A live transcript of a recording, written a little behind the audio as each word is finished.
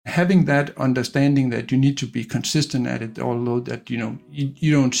having that understanding that you need to be consistent at it, although that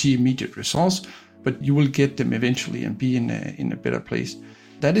you don't see immediate results, but you will get them eventually and be in a better place.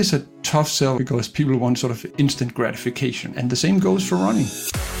 That is a tough sell because people want sort of instant gratification, and the same goes for running.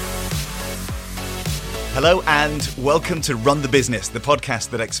 Hello and welcome to Run the Business, the podcast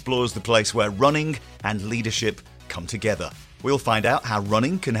that explores the place where running and leadership come together. We'll find out how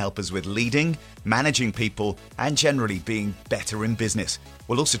running can help us with leading, managing people, and generally being better in business.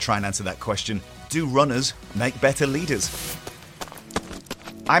 We'll also try and answer that question, do runners make better leaders?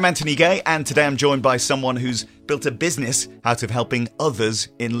 I'm Anthony Gay, and today I'm joined by someone who's built a business out of helping others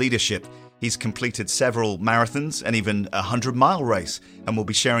in leadership. He's completed several marathons and even a 100-mile race, and we'll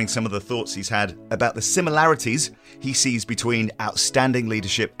be sharing some of the thoughts he's had about the similarities he sees between outstanding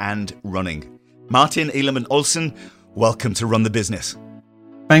leadership and running. Martin Ellemann Olesen, welcome to Run the Business.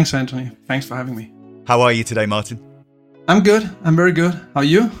 Thanks, Anthony. Thanks for having me. How are you today, Martin? I'm good. I'm very good. How are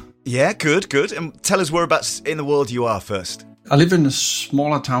you? Yeah, good. And tell us whereabouts in the world you are first. I live in a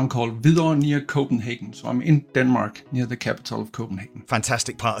smaller town called Hvidovre near Copenhagen. So I'm in Denmark, near the capital of Copenhagen.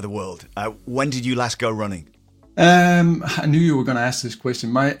 Fantastic part of the world. When did you last go running? I knew you were going to ask this question.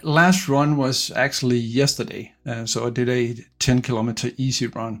 My last run was actually yesterday. So I did a 10-kilometer easy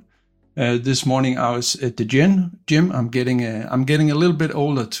run. This morning I was at the gym. I'm getting a little bit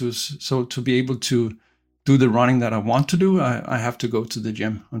older to be able to do the running that I want to do. I have to go to the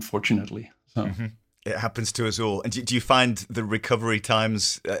gym, unfortunately. So. Mm-hmm. It happens to us all. And do you find the recovery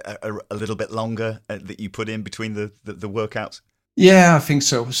times a little bit longer that you put in between the workouts? Yeah, I think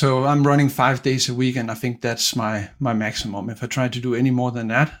so. So I'm running 5 days a week, and I think that's my maximum. If I try to do any more than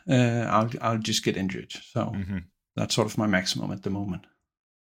that, I'll just get injured. So That's sort of my maximum at the moment.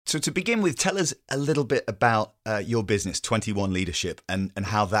 So to begin with, tell us a little bit about your business, 21Leadership, and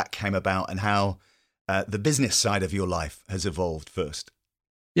how that came about and how the business side of your life has evolved first.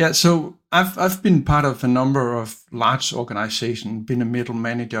 Yeah, so I've been part of a number of large organizations, been a middle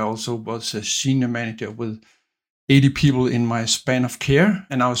manager, also was a senior manager with 80 people in my span of care,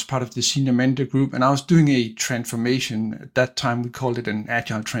 and I was part of the senior manager group, and I was doing a transformation. At that time, we called it an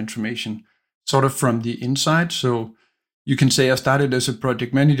agile transformation, sort of from the inside. So you can say I started as a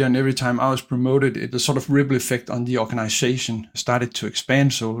project manager, and every time I was promoted, the sort of ripple effect on the organization started to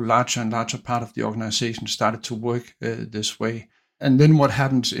expand. So larger and larger part of the organization started to work this way. And then what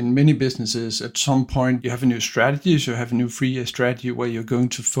happens in many businesses, at some point you have a new strategy, so you have a new 3-year strategy where you're going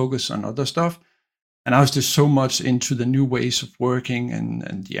to focus on other stuff. And I was just so much into the new ways of working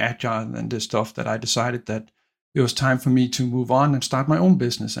and the agile and this stuff that I decided that it was time for me to move on and start my own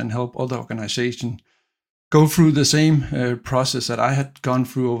business and help other organizations go through the same process that I had gone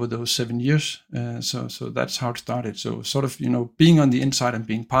through over those 7 years. So that's how it started. So sort of, being on the inside and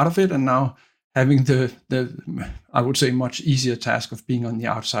being part of it, and now having the I would say much easier task of being on the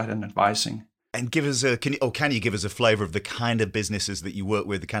outside and advising. And give us can you give us a flavor of the kind of businesses that you work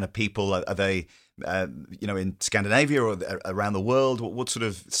with, the kind of people? Are they in Scandinavia or around the world? What sort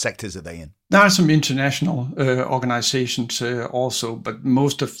of sectors are they in? There are some international organizations also, but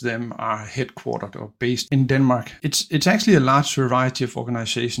most of them are headquartered or based in Denmark. It's actually a large variety of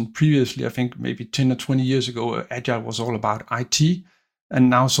organizations. Previously, I think maybe 10 or 20 years ago, Agile was all about IT. And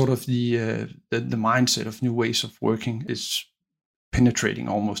now sort of the mindset of new ways of working is penetrating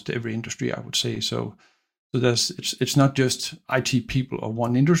almost every industry, I would say. So it's not just IT people or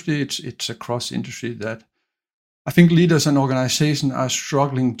one industry, it's across industry that I think leaders and organizations are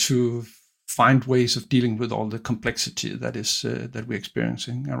struggling to find ways of dealing with all the complexity that is that we're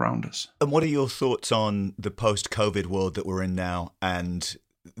experiencing around us. And what are your thoughts on the post-COVID world that we're in now and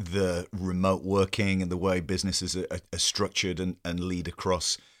the remote working and the way businesses are structured and lead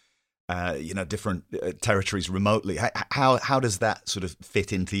across, different territories remotely? How does that sort of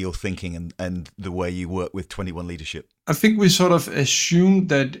fit into your thinking and the way you work with 21Leadership? I think we sort of assumed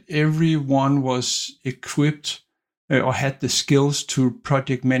that everyone was equipped or had the skills to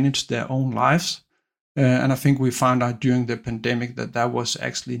project manage their own lives. And I think we found out during the pandemic that was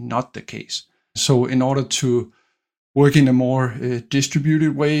actually not the case. So in order to work in a more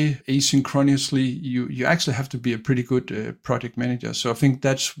distributed way, asynchronously, you actually have to be a pretty good project manager. So I think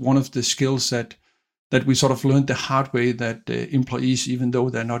that's one of the skills that we sort of learned the hard way, that employees, even though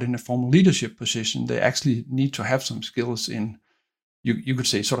they're not in a formal leadership position, they actually need to have some skills in, you could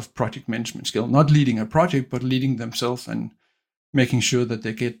say, sort of project management skill, not leading a project, but leading themselves and making sure that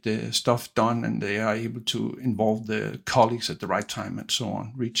they get the stuff done and they are able to involve the colleagues at the right time and so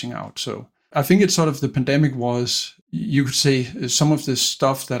on, reaching out. So I think it's sort of the pandemic was, you could say, some of the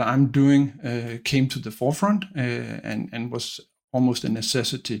stuff that I'm doing came to the forefront and was almost a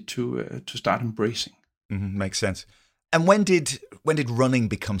necessity to start embracing. Makes sense. And when did running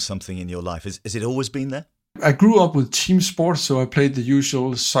become something in your life? Has it always been there? I grew up with team sports, so I played the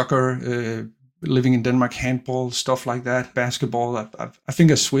usual soccer, living in Denmark, handball, stuff like that, basketball. I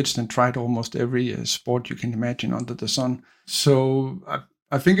think I switched and tried almost every sport you can imagine under the sun. So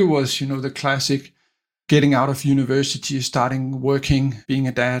I think it was, the classic getting out of university, starting working, being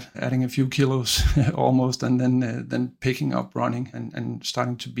a dad, adding a few kilos almost, and then picking up running and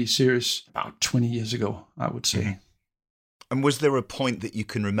starting to be serious about 20 years ago, I would say. Mm-hmm. And was there a point that you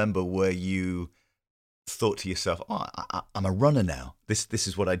can remember where you thought to yourself, "Oh, I'm a runner now. This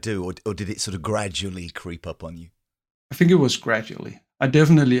is what I do," or did it sort of gradually creep up on you? I think it was gradually. I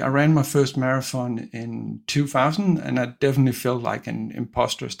ran my first marathon in 2000, and I definitely felt like an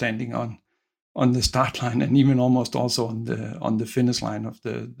imposter standing on the start line, and even almost also on the finish line of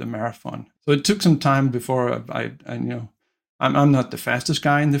the marathon. So it took some time before I'm not the fastest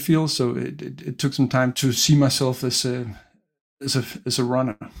guy in the field, so it took some time to see myself as a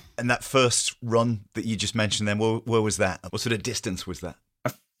runner. And that first run that you just mentioned then, where was that? What sort of distance was that?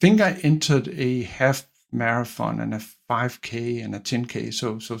 I think I entered a half marathon and a 5K and a 10K,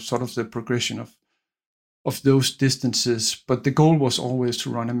 so sort of the progression of those distances. But the goal was always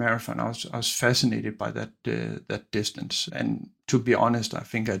to run a marathon. I was fascinated by that distance. And to be honest, I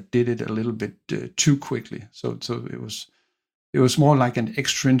think I did it a little bit too quickly. So it was more like an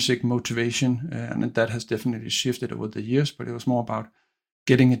extrinsic motivation, and that has definitely shifted over the years, but it was more about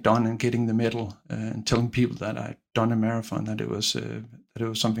getting it done and getting the medal and telling people that I'd done a marathon, that it was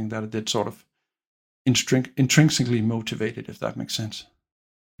something that I did sort of intrinsically motivated, if that makes sense.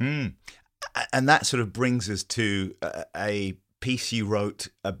 Mm. And that sort of brings us to a piece you wrote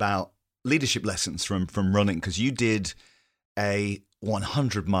about leadership lessons from running, because you did a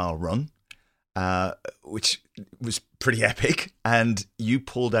 100-mile run, which was pretty epic, and you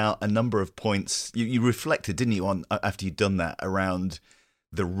pulled out a number of points. You reflected, didn't you, on after you'd done that, around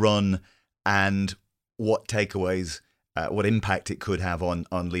the run and what takeaways, what impact it could have on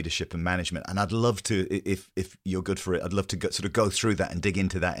leadership and management. And I'd love to, if you're good for it, I'd love to sort of go through that and dig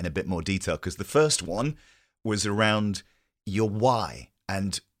into that in a bit more detail, because the first one was around your why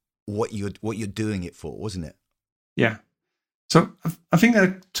and what you're doing it for, wasn't it? Yeah. So I think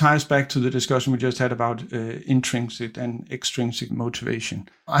that ties back to the discussion we just had about intrinsic and extrinsic motivation.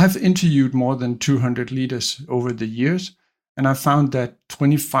 I have interviewed more than 200 leaders over the years, and I found that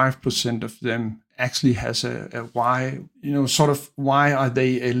 25% of them actually has a why, sort of why are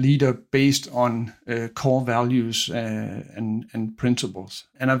they a leader based on core values and principles.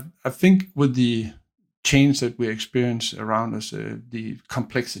 And I think with the change that we experience around us, the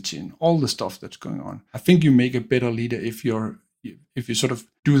complexity and all the stuff that's going on, I think you make a better leader if you sort of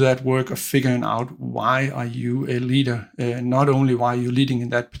do that work of figuring out why are you a leader, not only why you're leading in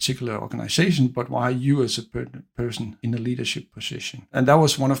that particular organization, but why you as a person in a leadership position. And that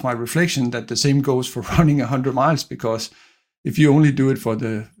was one of my reflections, that the same goes for running 100 miles, because if you only do it for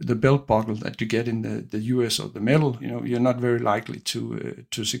the belt buckle that you get in the US or the medal, you're not very likely to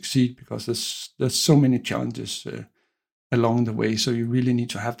succeed, because there's so many challenges along the way. So you really need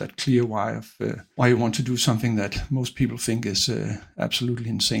to have that clear why of why you want to do something that most people think is absolutely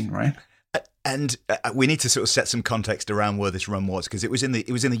insane, right? And we need to sort of set some context around where this run was, because it was in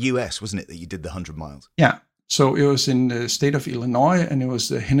the US, wasn't it, that you did the 100 miles? Yeah. So it was in the state of Illinois, and it was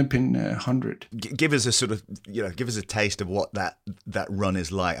the Hennepin 100. Give us a sort of, give us a taste of what that run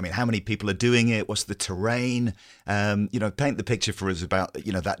is like. I mean, how many people are doing it? What's the terrain? Paint the picture for us about,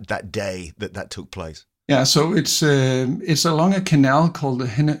 that day that took place. Yeah, so it's along a canal called the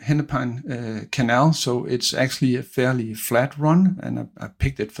Hennepin Canal. So it's actually a fairly flat run, and I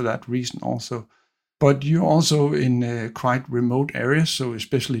picked it for that reason also. But you're also in quite remote areas, so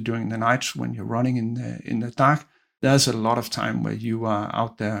especially during the nights when you're running in the dark, there's a lot of time where you are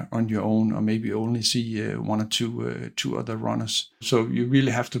out there on your own, or maybe only see one or two other runners. So you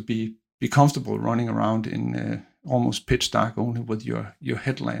really have to be comfortable running around in almost pitch dark, only with your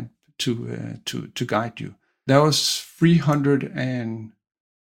headlamp to guide you. There was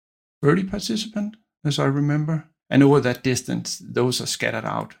 330 participants, as I remember. And over that distance, those are scattered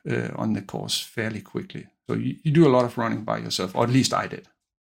out on the course fairly quickly. So you do a lot of running by yourself, or at least I did.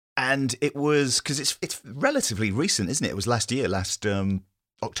 And it was, because it's relatively recent, isn't it? It was last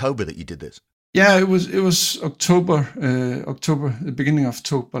October that you did this. Yeah, it was October, the beginning of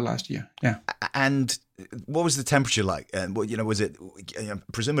October last year. Yeah. And what was the temperature like? And was it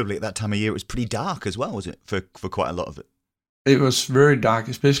presumably at that time of year it was pretty dark as well, was it, for quite a lot of it? It was very dark,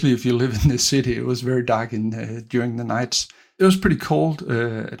 especially if you live in the city. It was very dark during the nights. It was pretty cold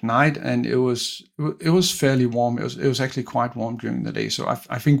at night, and it was fairly warm. It was actually quite warm during the day. So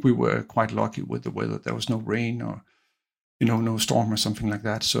I think we were quite lucky with the weather. There was no rain or no storm or something like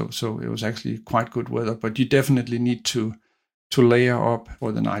that. So it was actually quite good weather. But you definitely need to layer up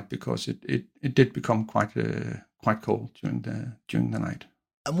for the night, because it did become quite cold during the night.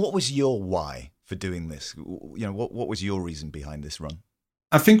 And what was your why for doing this? What was your reason behind this run?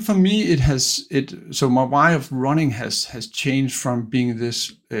 I think for me, so my why of running has changed from being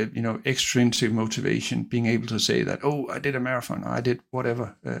this, extrinsic motivation, being able to say that, oh, I did a marathon, or I did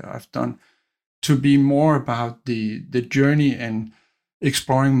whatever I've done, to be more about the journey and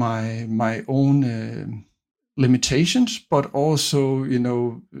exploring my own limitations, but also,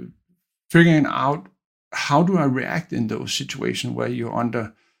 figuring out how do I react in those situations where you're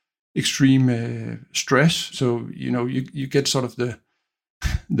under extreme stress. So, you get sort of the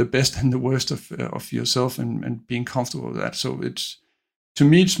best and the worst of yourself, and being comfortable with that. So to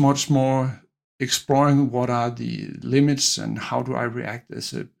me, it's much more exploring what are the limits and how do I react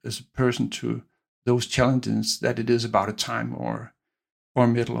as a person to those challenges, that it is about a time or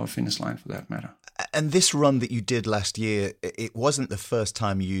middle or finish line for that matter. And this run that you did last year, it wasn't the first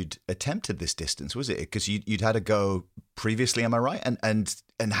time you'd attempted this distance, was it? Because you'd had a go previously, am I right? And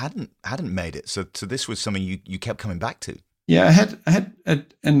hadn't made it. So this was something you kept coming back to. Yeah, I had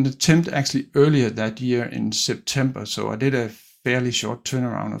an attempt actually earlier that year in September. So I did a fairly short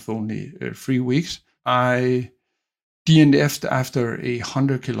turnaround of only 3 weeks. I DNF'd after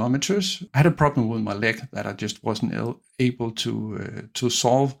 100 kilometers. I had a problem with my leg that I just wasn't able to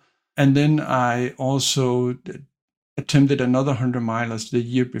solve. And then I also attempted another 100 miles the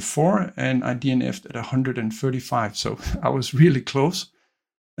year before, and I DNF'd at 135. So I was really close.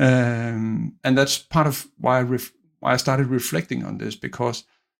 And that's part of why I started reflecting on this, because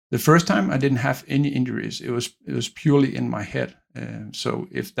the first time I didn't have any injuries. It was purely in my head. So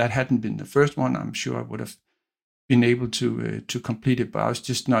if that hadn't been the first one, I'm sure I would have been able to complete it, but I was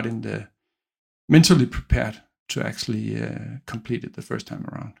just not mentally prepared to actually complete it the first time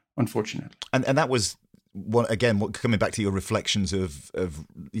around, unfortunately. And that was coming back to your reflections of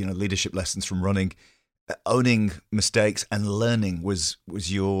leadership lessons from running. Owning mistakes and learning was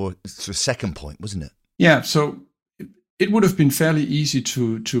your sort of second point, wasn't it? Yeah. So it would have been fairly easy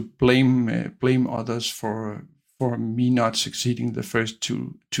to blame others for me not succeeding the first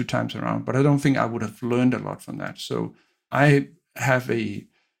two times around, but I don't think I would have learned a lot from that. So I have a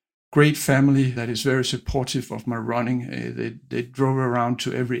great family that is very supportive of my running. They drove around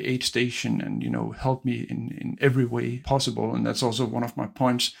to every aid station and helped me in every way possible, and that's also one of my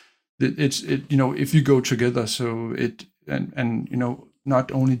points. If you go together, so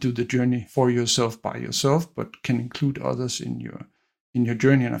not only do the journey for yourself by yourself, but can include others in your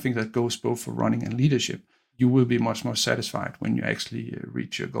journey. And I think that goes both for running and leadership. You will be much more satisfied when you actually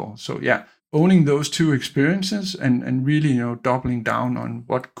reach your goal. So yeah, owning those two experiences and really, doubling down on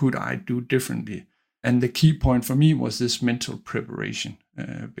what could I do differently. And the key point for me was this mental preparation,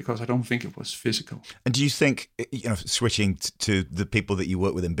 because I don't think it was physical. And do you think, switching to the people that you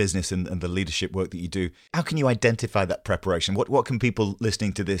work with in business and the leadership work that you do, how can you identify that preparation? What can people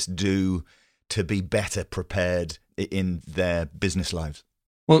listening to this do to be better prepared in their business lives?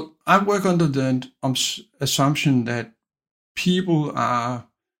 Well, I work under the assumption that people are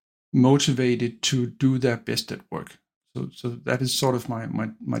motivated to do their best at work. So that is sort of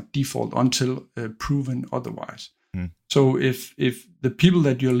my default until proven otherwise. So if the people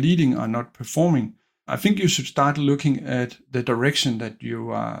that you're leading are not performing, I think you should start looking at the direction that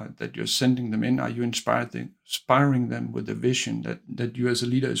you're sending them in. Are you inspiring them with the vision that you as a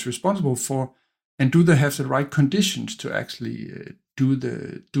leader is responsible for? And do they have the right conditions to actually do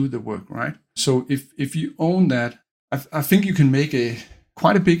the work, right? So if you own that, I think you can make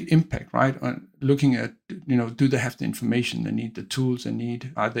quite a big impact, right? On looking at, do they have the information they need, the tools they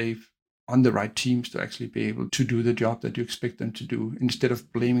need? Are they on the right teams to actually be able to do the job that you expect them to do, instead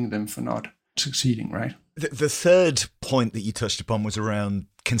of blaming them for not succeeding, right? The third point that you touched upon was around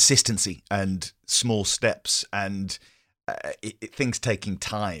consistency and small steps and things taking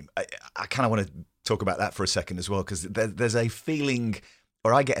time. I kind of want to talk about that for a second as well, because there's a feeling,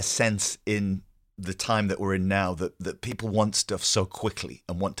 or I get a sense in the time that we're in now, that people want stuff so quickly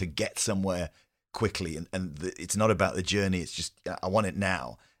and want to get somewhere quickly, and it's not about the journey, it's just I want it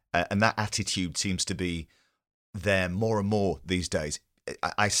now, and that attitude seems to be there more and more these days.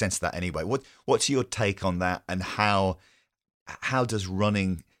 I sense that anyway. What's your take on that, and how does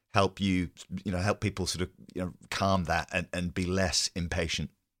running help you, help people sort of calm that and be less impatient?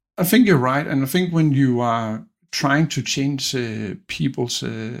 I think you're right, and I think when you are trying to change people's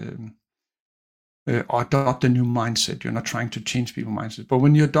or adopt a new mindset, you're not trying to change people's mindset, but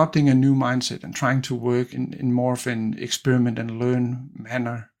when you're adopting a new mindset and trying to work in more of an experiment and learn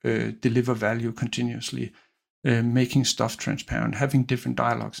manner, deliver value continuously, making stuff transparent, having different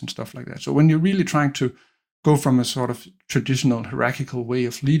dialogues and stuff like that. So when you're really trying to go from a sort of traditional hierarchical way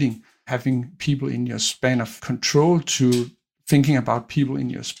of leading, having people in your span of control to thinking about people in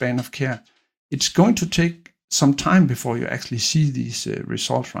your span of care, it's going to take some time before you actually see these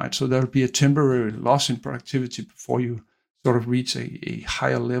results, right? So there'll be a temporary loss in productivity before you sort of reach a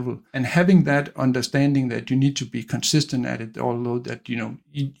higher level. And having that understanding that you need to be consistent at it, although that,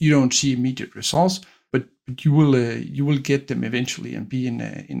 you don't see immediate results, but you will get them eventually and be in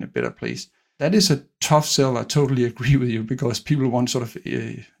a better place. That is a tough sell. I totally agree with you, because people want sort of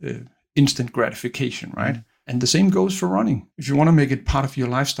instant gratification, right? Mm-hmm. And the same goes for running. If you want to make it part of your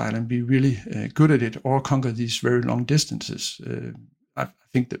lifestyle and be really good at it, or conquer these very long distances, I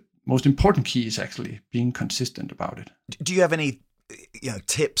think the most important key is actually being consistent about it. Do you have any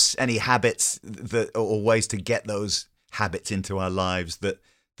tips, any habits or ways to get those habits into our lives that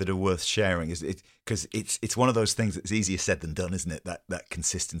are worth sharing? Is it because it's one of those things that's easier said than done, isn't it? That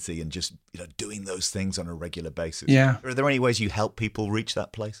consistency and just doing those things on a regular basis. Yeah. Are there any ways you help people reach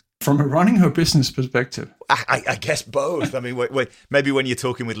that place? From a running or business perspective? I guess both. I mean, maybe when you're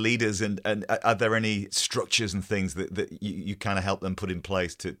talking with leaders, and are there any structures and things that you kind of help them put in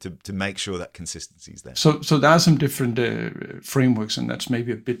place to make sure that consistency is there? So there are some different frameworks, and that's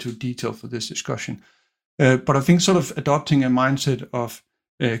maybe a bit too detailed for this discussion. But I think sort of adopting a mindset of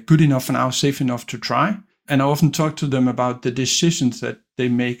good enough for now, safe enough to try. And I often talk to them about the decisions that they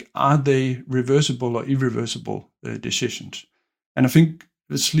make. Are they reversible or irreversible decisions? And I think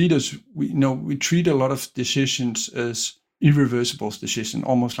as leaders, we treat a lot of decisions as irreversible decisions,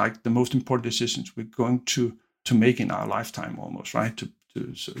 almost like the most important decisions we're going to make in our lifetime, almost, right?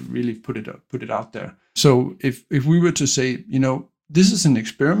 To sort of really put it out there. So if we were to say, this is an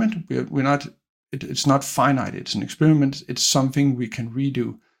experiment, we're not. It's not finite. It's an experiment. It's something we can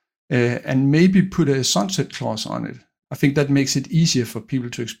redo, and maybe put a sunset clause on it. I think that makes it easier for people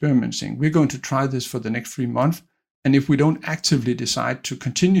to experiment, saying we're going to try this for the next 3 months. And if we don't actively decide to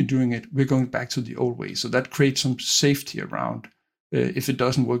continue doing it, we're going back to the old way. So that creates some safety around. If it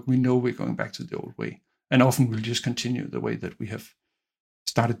doesn't work, we know we're going back to the old way. And often we'll just continue the way that we have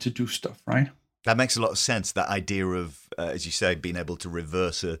started to do stuff, right? That makes a lot of sense, that idea of, as you say, being able to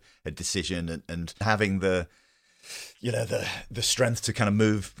reverse a decision and having the strength to kind of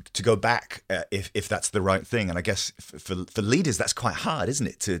move, to go back if that's the right thing. And I guess for leaders, that's quite hard, isn't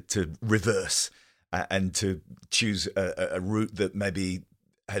it, to reverse and to choose a route that maybe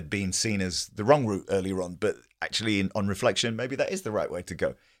had been seen as the wrong route earlier on, but actually on reflection, maybe that is the right way to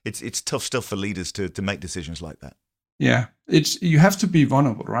go. It's tough stuff for leaders to make decisions like that. Yeah, you have to be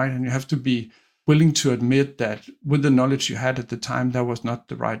vulnerable, right? And you have to be willing to admit that with the knowledge you had at the time, that was not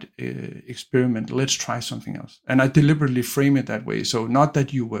the right experiment. Let's try something else. And I deliberately frame it that way. So not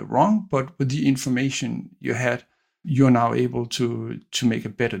that you were wrong, but with the information you had, you're now able to make a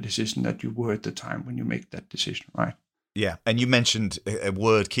better decision than you were at the time when you make that decision, right? Yeah. And you mentioned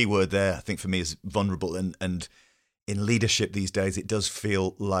a key word there, I think for me, is vulnerable. And in leadership these days, it does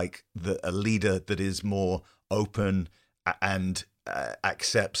feel like a leader that is more open and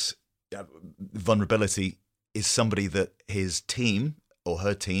accepts vulnerability is somebody that his team or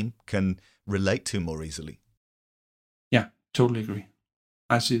her team can relate to more easily. Yeah, totally agree.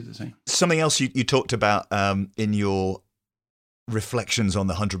 I see the same. Something else you talked about in your reflections on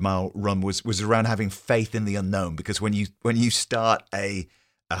the 100-mile run was around having faith in the unknown, because when you start a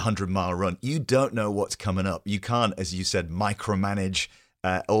 100-mile run, you don't know what's coming up. You can't, as you said, micromanage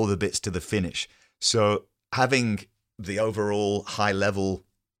all the bits to the finish. So having the overall high-level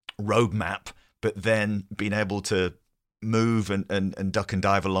roadmap, but then being able to move and duck and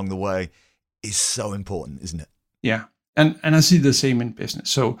dive along the way is so important, isn't it? Yeah. And I see the same in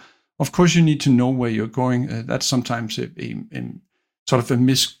business. So of course you need to know where you're going. That's sometimes a sort of a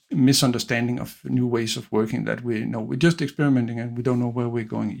misunderstanding of new ways of working, that we're just experimenting and we don't know where we're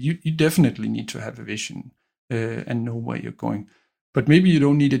going. You definitely need to have a vision and know where you're going. But maybe you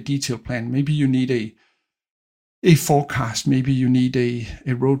don't need a detailed plan. Maybe you need a forecast. Maybe you need a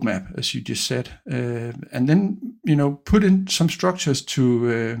roadmap, as you just said. And then, put in some structures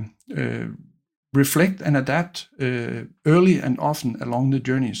to reflect and adapt early and often along the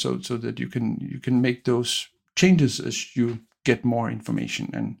journey, so that you can make those changes as you get more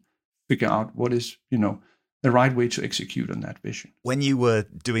information and figure out what is the right way to execute on that vision. When you were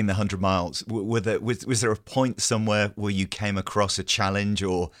doing the 100 miles, was there a point somewhere where you came across a challenge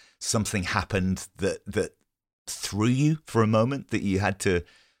or something happened that threw you for a moment, that you had to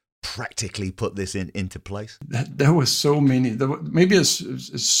practically put this into place? There were so many. Maybe a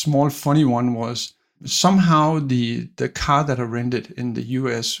small funny one was somehow the car that I rented in the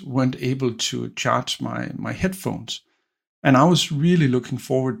US weren't able to charge my headphones. And I was really looking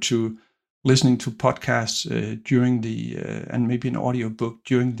forward to listening to podcasts during and maybe an audiobook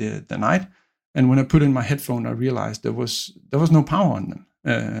during the night. And when I put in my headphone, I realized there was no power on them.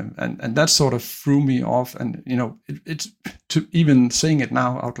 And that sort of threw me off. And, it's to even saying it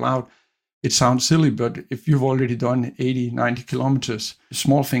now out loud, it sounds silly, but if you've already done 80, 90 kilometers,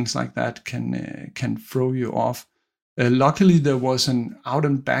 small things like that can throw you off. Luckily, there was an out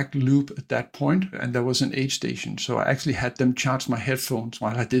and back loop at that point, and there was an aid station. So I actually had them charge my headphones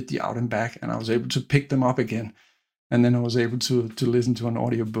while I did the out and back, and I was able to pick them up again. And then I was able to listen to an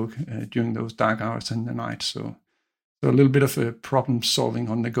audiobook during those dark hours in the night. So a little bit of a problem solving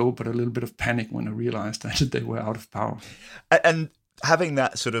on the go, but a little bit of panic when I realized that they were out of power. And having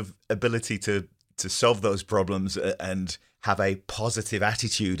that sort of ability to solve those problems and have a positive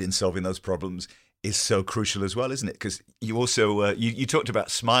attitude in solving those problems is so crucial as well, isn't it? Because you also you talked about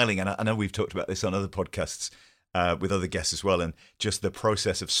smiling, and I know we've talked about this on other podcasts with other guests as well, and just the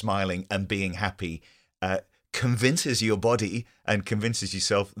process of smiling and being happy convinces your body and convinces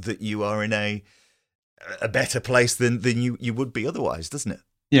yourself that you are in a better place than you would be otherwise, doesn't it?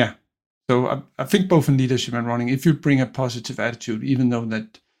 Yeah. So I think both in leadership and running, if you bring a positive attitude, even though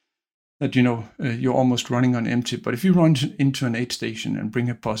that you're almost running on empty, but if you run into an aid station and bring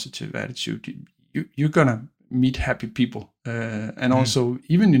a positive attitude, you're gonna meet happy people, and also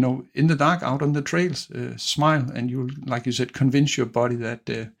even in the dark out on the trails, smile, and you, like you said, convince your body that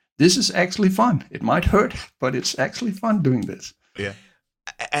this is actually fun. It might hurt, but it's actually fun doing this. Yeah.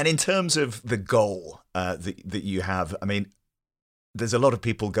 And in terms of the goal that you have, I mean, there's a lot of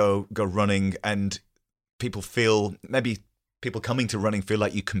people go running, and people coming to running feel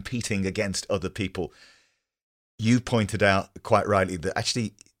like you're competing against other people. You pointed out quite rightly that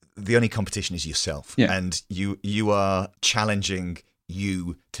actually the only competition is yourself, and you are challenging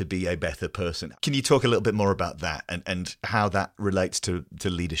you to be a better person. Can you talk a little bit more about that and how that relates to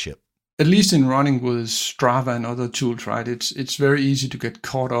leadership? At least in running with Strava and other tools, right? It's very easy to get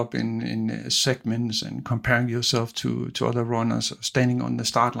caught up in segments and comparing yourself to other runners standing on the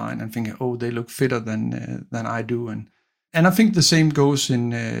start line and thinking, oh, they look fitter than I do, and I think the same goes in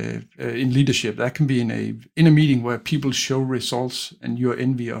leadership. That can be in a meeting where people show results and you're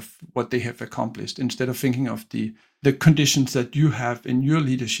envy of what they have accomplished, instead of thinking of the conditions that you have in your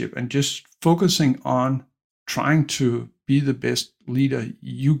leadership and just focusing on trying to be the best leader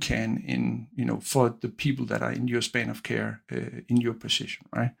you can for the people that are in your span of care, in your position,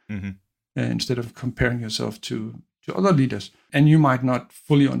 right? Mm-hmm. Instead of comparing yourself to other leaders. And you might not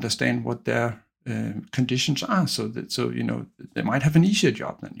fully understand what their conditions are, so they might have an easier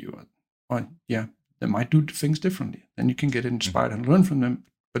job than you are, or they might do things differently. Then you can get inspired and learn from them,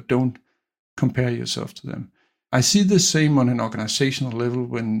 but don't compare yourself to them. I see the same on an organizational level.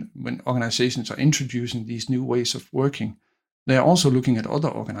 When organizations are introducing these new ways of working, they're also looking at other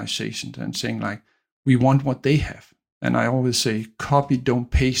organizations and saying, like, we want what they have. And I always say, copy, don't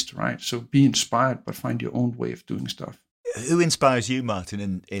paste, right? So be inspired, but find your own way of doing stuff. Who inspires you,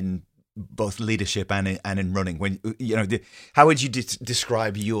 Martin, in both leadership and in running? When how would you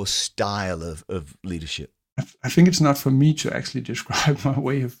describe your style of leadership? I think it's not for me to actually describe my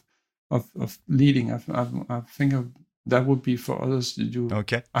way of leading. I think that would be for others to do.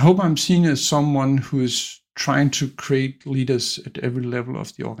 Okay. I hope I'm seen as someone who is trying to create leaders at every level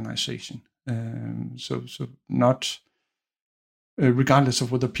of the organization. So not regardless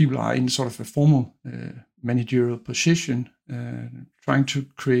of whether people are in sort of a formal managerial position, trying to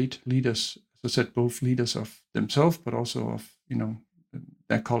create leaders, as I said, both leaders of themselves, but also of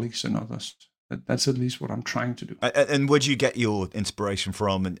their colleagues and others. That's at least what I'm trying to do. And where do you get your inspiration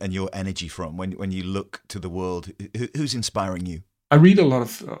from and your energy from when you look to the world? Who's inspiring you? I read a lot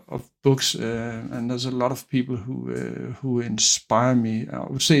of books, and there's a lot of people who inspire me. I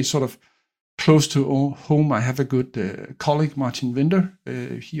would say sort of close to home, I have a good colleague, Martin Winter.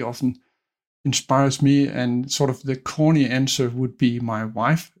 He often inspires me, and sort of the corny answer would be my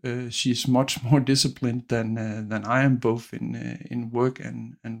wife. She's much more disciplined than I am, both in work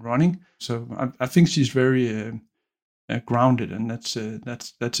and running. So I think she's very grounded, and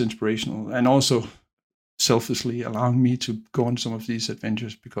that's inspirational, and also selfishly allowing me to go on some of these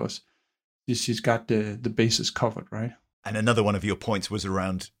adventures because she's got the bases covered, right? And another one of your points was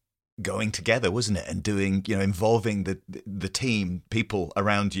around going together, wasn't it? And doing, involving the team, people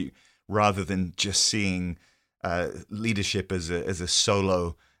around you, rather than just seeing leadership as a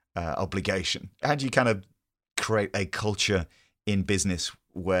solo obligation. How do you kind of create a culture in business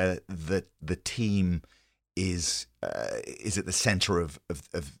where the team is at the center of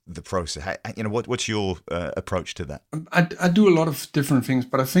the process. What's your approach to that? I do a lot of different things,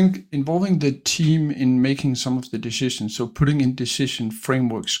 but I think involving the team in making some of the decisions, so putting in decision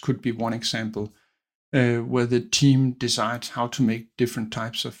frameworks could be one example, where the team decides how to make different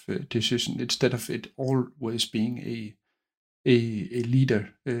types of decisions instead of it always being a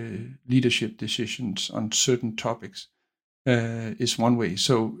leadership decisions on certain topics. Is one way.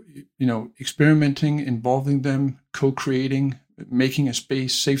 So, experimenting, involving them, co-creating, making a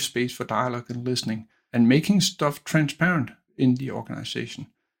safe space for dialogue and listening, and making stuff transparent in the organization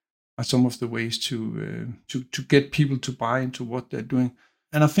are some of the ways to get people to buy into what they're doing.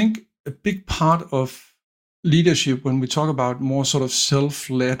 And I think a big part of leadership, when we talk about more sort of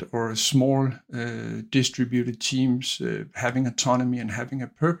self-led or small distributed teams having autonomy and having a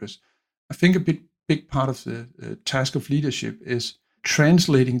purpose, I think a big part of the task of leadership is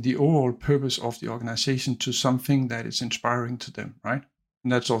translating the overall purpose of the organization to something that is inspiring to them, right?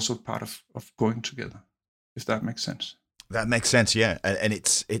 And that's also part of going together, if that makes sense. That makes sense, yeah. And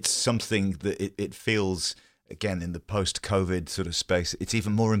it's something that it feels, again, in the post-COVID sort of space, it's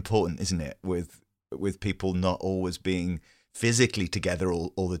even more important, isn't it, with people not always being physically together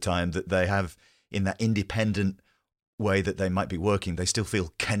all the time, that they have, in that independent way that they might be working, they still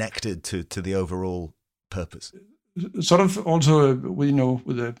feel connected to the overall purpose. Sort of also,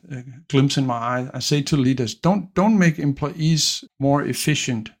 with a glimpse in my eye, I say to leaders, don't make employees more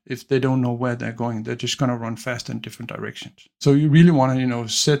efficient if they don't know where they're going. They're just going to run faster in different directions. So you really want to,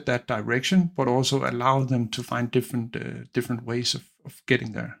 set that direction, but also allow them to find different ways of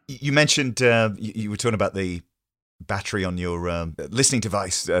getting there. You mentioned, you were talking about the battery on your listening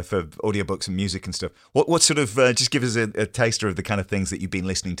device for audiobooks and music and stuff. What sort of, just give us a taster of the kind of things that you've been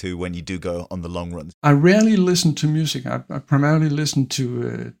listening to when you do go on the long runs? I rarely listen to music. I primarily listen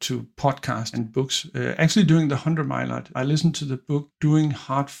to podcasts and books. Actually, during the 100-mile, I listened to the book Doing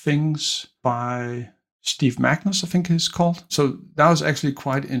Hard Things by Steve Magnus, I think it's called. So that was actually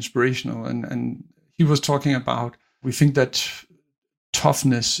quite inspirational. And he was talking about, we think that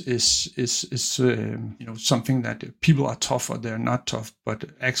toughness is something that people are tough or they're not tough, but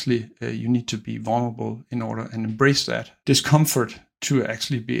actually you need to be vulnerable in order and embrace that discomfort to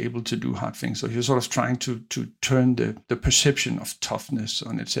actually be able to do hard things. So you're sort of trying to turn the perception of toughness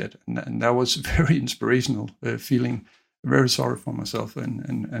on its head, and that was very inspirational. Feeling very sorry for myself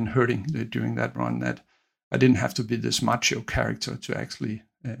and hurting during that run, that I didn't have to be this macho character to actually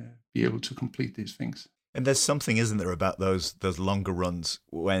be able to complete these things. And there's something, isn't there, about those longer runs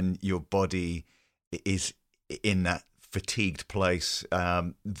when your body is in that fatigued place,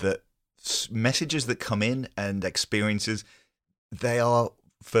 that messages that come in and experiences, they are,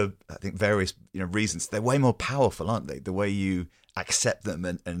 for I think various reasons, they're way more powerful, aren't they? The way you accept them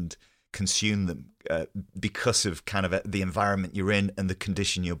and consume them because of kind of the environment you're in and the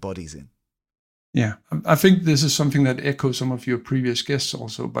condition your body's in. Yeah, I think this is something that echoes some of your previous guests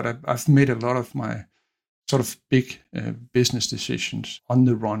also, but I've made a lot of my sort of big business decisions on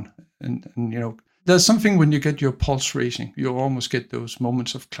the run. And there's something when you get your pulse racing, you almost get those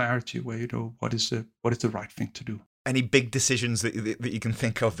moments of clarity where you know what is the right thing to do. Any big decisions that you can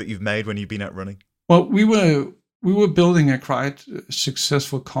think of that you've made when you've been out running? Well, we were building a quite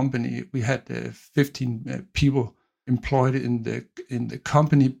successful company. We had 15 people employed in the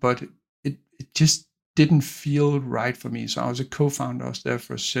company, but it just didn't feel right for me. So I was a co-founder. I was there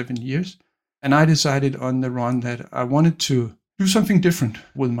for 7 years. And I decided on the run that I wanted to do something different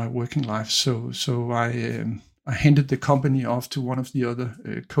with my working life. So I handed the company off to one of the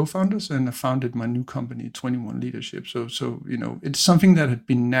other co-founders, and I founded my new company, 21Leadership. So it's something that had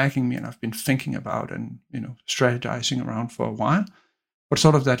been nagging me, and I've been thinking about and strategizing around for a while. But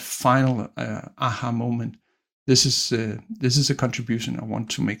sort of that final aha moment. This is a contribution I want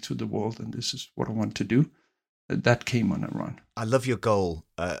to make to the world, and this is what I want to do. That came on a run. I love your goal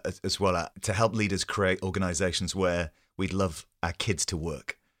as well, to help leaders create organizations where we'd love our kids to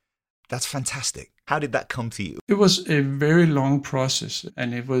work. That's fantastic. How did that come to you? It was a very long process,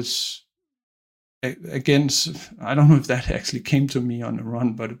 and it was, again, I don't know if that actually came to me on a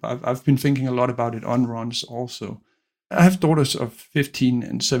run, but I've been thinking a lot about it on runs also. I have daughters of 15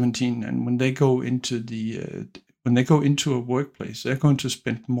 and 17, and when they go into a workplace, they're going to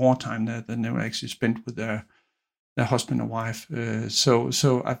spend more time there than they will actually spend with their husband or wife. So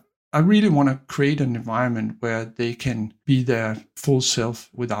I really want to create an environment where they can be their full self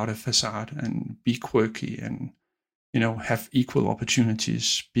without a facade and be quirky and, have equal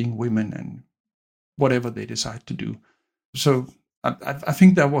opportunities being women and whatever they decide to do. So I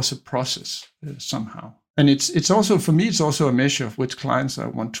think that was a process somehow. And it's also, for me, it's also a measure of which clients I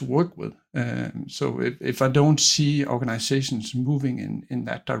want to work with. So if I don't see organizations moving in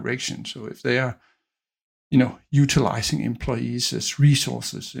that direction, so if they are, utilizing employees as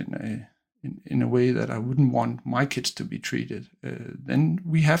resources in a way that I wouldn't want my kids to be treated, then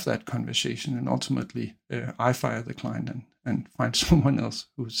we have that conversation, and ultimately I fire the client and find someone else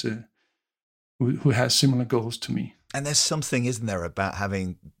who has similar goals to me. And there's something, isn't there, about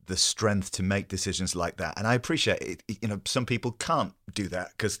having the strength to make decisions like that. And I appreciate it. Some people can't do that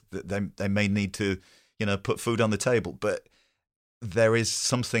because they may need to, put food on the table. But there is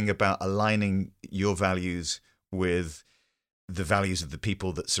something about aligning your values with the values of the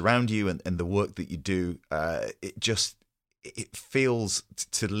people that surround you and the work that you do. It feels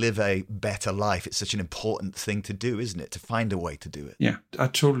to live a better life. It's such an important thing to do, isn't it? To find a way to do it. Yeah, I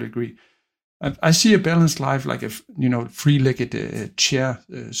totally agree. I see a balanced life like a three-legged chair,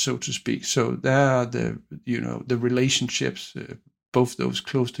 so to speak. So there are the relationships, both those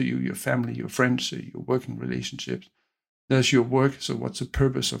close to you, your family, your friends, your working relationships. There's your work. So what's the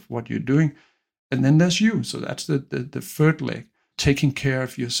purpose of what you're doing? And then there's you. So that's the third leg. Taking care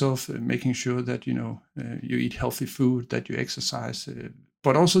of yourself, making sure that you eat healthy food, that you exercise,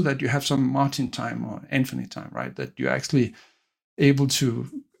 but also that you have some Martin time or Anthony time, right? That you're actually able to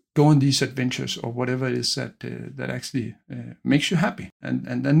go on these adventures or whatever it is that actually makes you happy.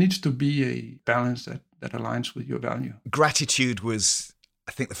 And there needs to be a balance that aligns with your value. Gratitude was,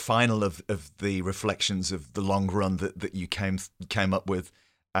 I think, the final of the reflections of the long run that you came up with,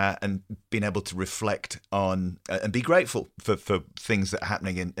 and being able to reflect on and be grateful for things that are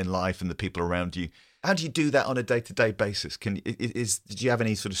happening in life and the people around you. How do you do that on a day-to-day basis? Do you have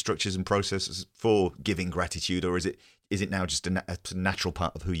any sort of structures and processes for giving gratitude, or is it now just a natural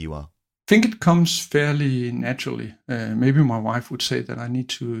part of who you are? I think it comes fairly naturally. Maybe my wife would say that I need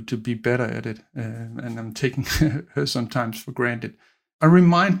to be better at it, and I'm taking her sometimes for granted. I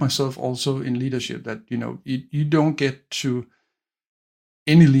remind myself also in leadership that you don't get to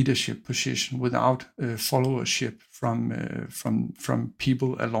any leadership position without followership from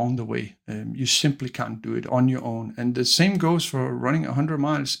people along the way. You simply can't do it on your own. And the same goes for running 100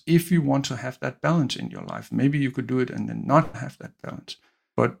 miles. If you want to have that balance in your life, maybe you could do it and then not have that balance.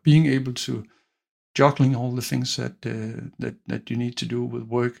 But being able to juggling all the things that you need to do with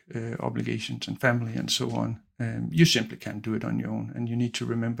work, obligations and family and so on, you simply can't do it on your own. And you need to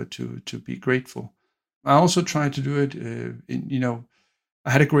remember to be grateful. I also try to do it I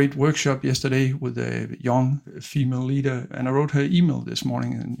had a great workshop yesterday with a young female leader, and I wrote her email this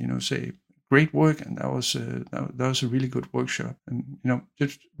morning and say great work, and that was a really good workshop. And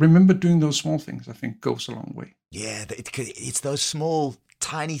just remember doing those small things. I think goes a long way. Yeah, it's those small,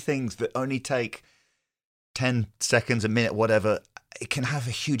 tiny things that only take 10 seconds, a minute, whatever. It can have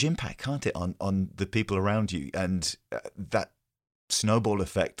a huge impact, can't it, on the people around you, and that snowball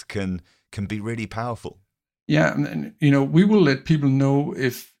effect can be really powerful. Yeah, and we will let people know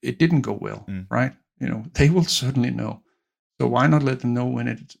if it didn't go well, right? They will certainly know. So why not let them know when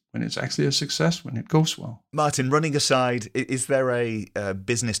it's actually a success, when it goes well? Martin, running aside, is there a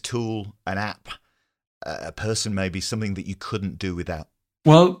business tool, an app, a person maybe, something that you couldn't do without?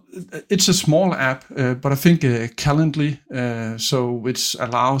 Well, it's a small app, but I think Calendly, so it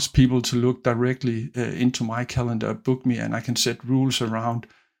allows people to look directly into my calendar, book me, and I can set rules around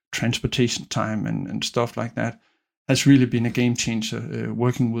transportation time and stuff like that. Has really been a game changer.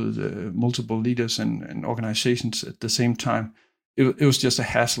 Working with multiple leaders and organizations at the same time, it was just a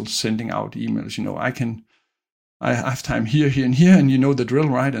hassle sending out emails. I have time here, and here, and the drill,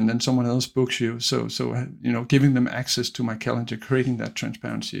 right? And then someone else books you. So giving them access to my calendar, creating that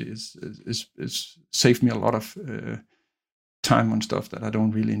transparency is saved me a lot of time on stuff that I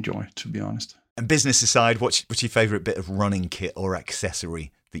don't really enjoy, to be honest. And business aside, what's your favorite bit of running kit or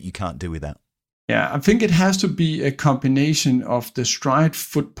accessory that you can't do without? Yeah, I think it has to be a combination of the Stride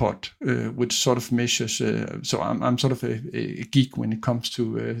footpod, which sort of measures. So I'm sort of a geek when it comes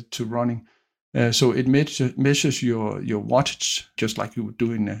to running. So it measures your wattage, just like you would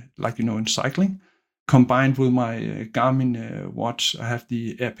do in cycling. Combined with my Garmin watch, I have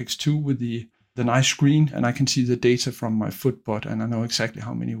the Apex 2 with the nice screen, and I can see the data from my footpod, and I know exactly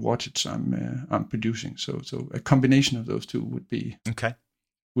how many wattage I'm producing. So a combination of those two would be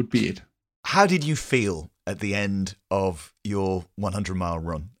it. How did you feel at the end of your 100-mile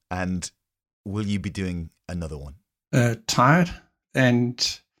run, and will you be doing another one? Tired,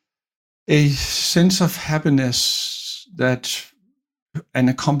 and a sense of happiness, that an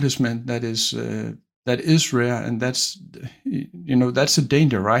accomplishment that is rare, and that's a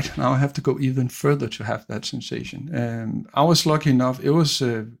danger, right? Now I have to go even further to have that sensation. I was lucky enough. It was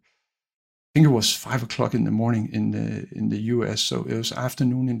think it was 5 o'clock in the morning in the US. So it was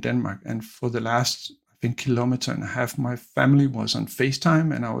afternoon in Denmark. And for the last, I think, kilometer and a half, my family was on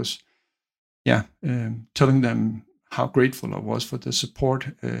FaceTime, and I was, telling them how grateful I was for the support.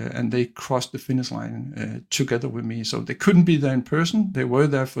 And they crossed the finish line together with me. So they couldn't be there in person. They were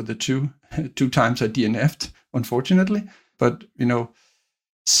there for the two times I DNF'd, unfortunately. But,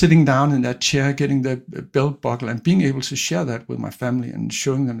 sitting down in that chair, getting the belt buckle, and being able to share that with my family and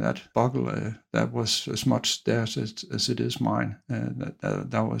showing them that buckle, that was as much theirs as it is mine.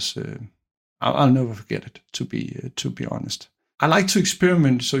 That was, I'll never forget it. To be honest, I like to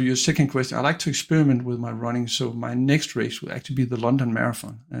experiment. So your second question, I like to experiment with my running. So my next race will actually be the London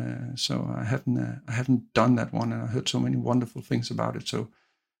Marathon. So I haven't done that one, and I heard so many wonderful things about it. So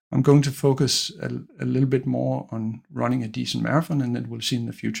I'm going to focus a little bit more on running a decent marathon, and then we'll see in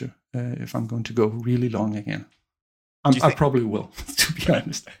the future if I'm going to go really long again. I probably will, to be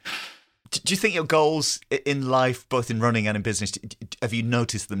honest. Do you think your goals in life, both in running and in business, have you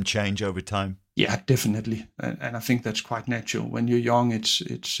noticed them change over time? Yeah, definitely, and I think that's quite natural. When you're young, it's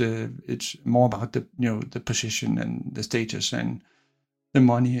more about the position and the status and the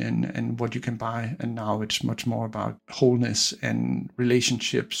money and what you can buy. And now it's much more about wholeness and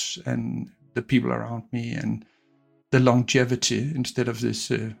relationships and the people around me and the longevity instead of this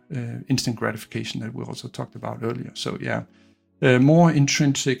instant gratification that we also talked about earlier. So more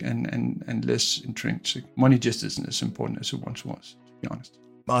intrinsic and less intrinsic. Money just isn't as important as it once was, to be honest.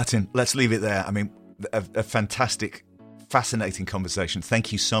 Martin, let's leave it there. I mean, a fantastic, fascinating conversation.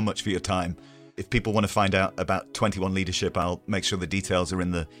 Thank you so much for your time. If people want to find out about 21 Leadership, I'll make sure the details are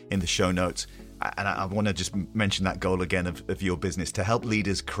in the show notes. And I want to just mention that goal again of your business, to help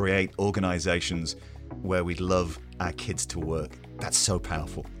leaders create organizations where we'd love our kids to work. That's so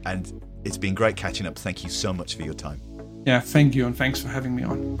powerful. And it's been great catching up. Thank you so much for your time. Yeah, thank you. And thanks for having me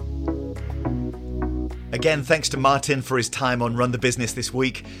on. Again, thanks to Martin for his time on Run the Business this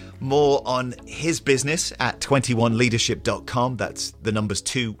week. More on his business at 21leadership.com. That's the numbers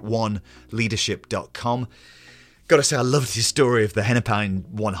 21leadership.com. Got to say, I loved his story of the Hennepin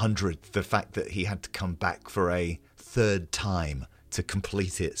 100. The fact that he had to come back for a third time to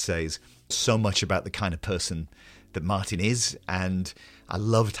complete it says so much about the kind of person that Martin is. And I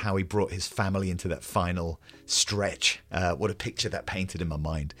loved how he brought his family into that final stretch. What a picture that painted in my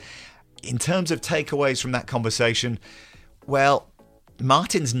mind. In terms of takeaways from that conversation, well,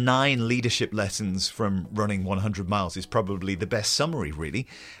 Martin's 9 leadership lessons from running 100 miles is probably the best summary, really.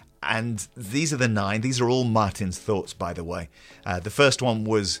 And these are the 9. These are all Martin's thoughts, by the way. The first one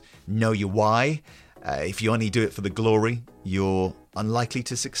was know your why. If you only do it for the glory, you're unlikely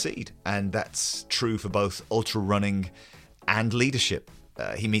to succeed. And that's true for both ultra running and leadership.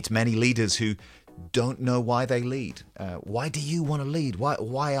 He meets many leaders who don't know why they lead. Why do you want to lead?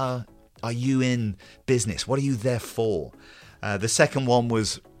 Why are you in business? What are you there for? The second one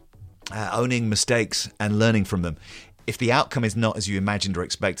was owning mistakes and learning from them. If the outcome is not as you imagined or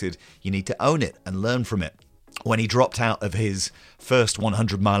expected, you need to own it and learn from it. When he dropped out of his first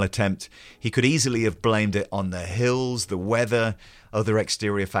 100-mile attempt, he could easily have blamed it on the hills, the weather, other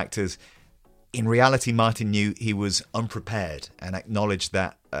exterior factors. In reality, Martin knew he was unprepared, and acknowledging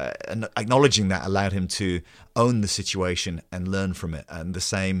that allowed him to own the situation and learn from it. And the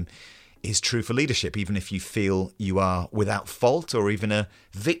same is true for leadership, even if you feel you are without fault or even a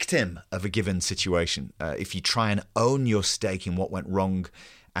victim of a given situation. If you try and own your stake in what went wrong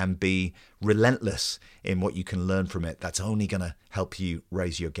and be relentless in what you can learn from it, that's only going to help you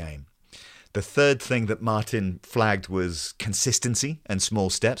raise your game. The third thing that Martin flagged was consistency and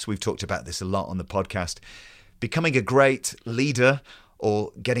small steps. We've talked about this a lot on the podcast. Becoming a great leader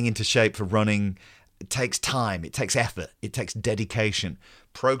or getting into shape for running, it takes time, it takes effort, it takes dedication.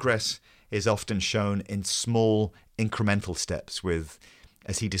 Progress is often shown in small incremental steps with,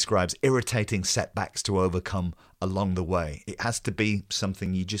 as he describes, irritating setbacks to overcome along the way. It has to be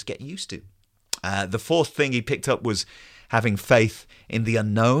something you just get used to. The fourth thing he picked up was having faith in the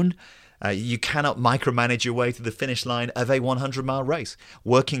unknown. You cannot micromanage your way to the finish line of a 100-mile race.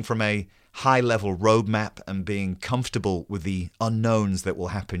 Working from a high-level roadmap and being comfortable with the unknowns that will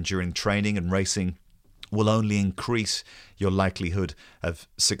happen during training and racing will only increase your likelihood of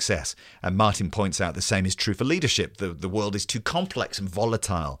success. And Martin points out the same is true for leadership. The world is too complex and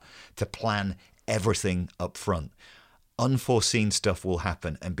volatile to plan everything up front. Unforeseen stuff will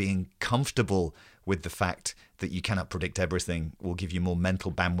happen, and being comfortable with the fact that you cannot predict everything will give you more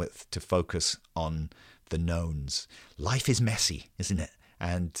mental bandwidth to focus on the knowns. Life is messy, isn't it?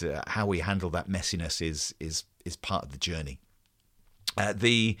 And how we handle that messiness is part of the journey.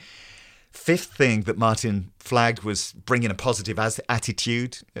 The Fifth thing that Martin flagged was bringing a positive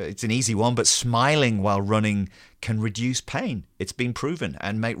attitude. It's an easy one, but smiling while running can reduce pain. It's been proven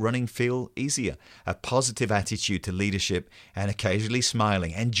and make running feel easier. A positive attitude to leadership and occasionally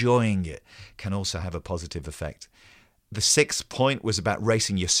smiling, enjoying it, can also have a positive effect. The sixth point was about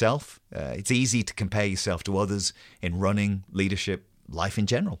racing yourself. It's easy to compare yourself to others in running, leadership, life in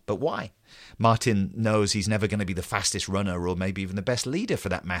general. But why? Martin knows he's never going to be the fastest runner or maybe even the best leader for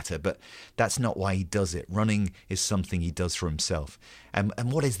that matter, but that's not why he does it. Running is something he does for himself. And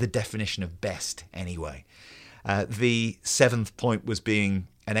what is the definition of best anyway? The seventh point was being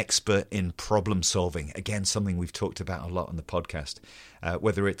an expert in problem solving. Again, something we've talked about a lot on the podcast.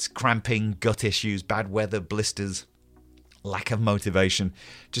 Whether it's cramping, gut issues, bad weather, blisters, lack of motivation,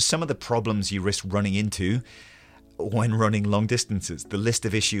 just some of the problems you risk running into when running long distances. The list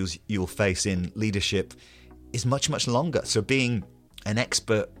of issues you'll face in leadership is much, much longer. So being an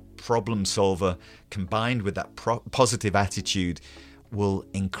expert problem solver combined with that positive attitude will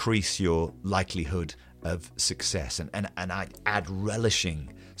increase your likelihood of success. And I add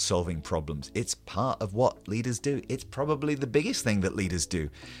relishing solving problems. It's part of what leaders do. It's probably the biggest thing that leaders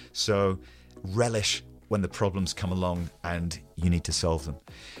do. So relish when the problems come along and you need to solve them.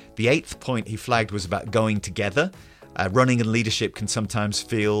 The eighth point he flagged was about going together. Running and leadership can sometimes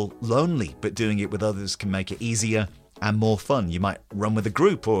feel lonely, but doing it with others can make it easier and more fun. You might run with a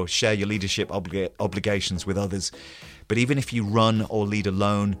group or share your leadership obligations with others. But even if you run or lead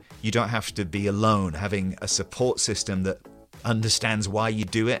alone, you don't have to be alone. Having a support system that understands why you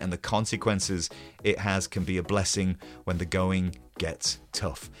do it and the consequences it has can be a blessing when the going gets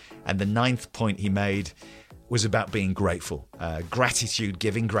tough. And the ninth point he made was about being grateful. Gratitude,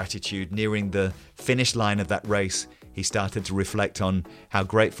 giving gratitude. Nearing the finish line of that race, he started to reflect on how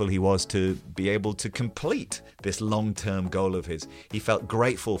grateful he was to be able to complete this long-term goal of his. He felt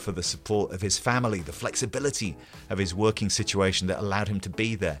grateful for the support of his family, the flexibility of his working situation that allowed him to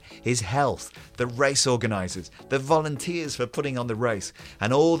be there, his health, the race organizers, the volunteers for putting on the race,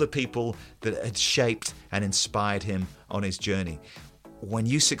 and all the people that had shaped and inspired him on his journey. When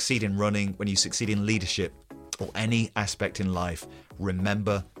you succeed in running, when you succeed in leadership, or any aspect in life,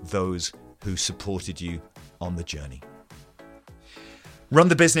 remember those who supported you on the journey. Run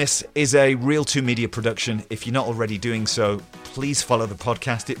the Business is a Real 2 Media production. If you're not already doing so, please follow the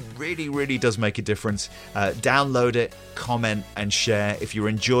podcast. It really, really does make a difference. Download it, comment and share. If you're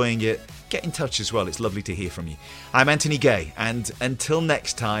enjoying it, get in touch as well. It's lovely to hear from you. I'm Anthony Gay, and until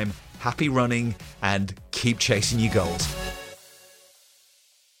next time, happy running and keep chasing your goals.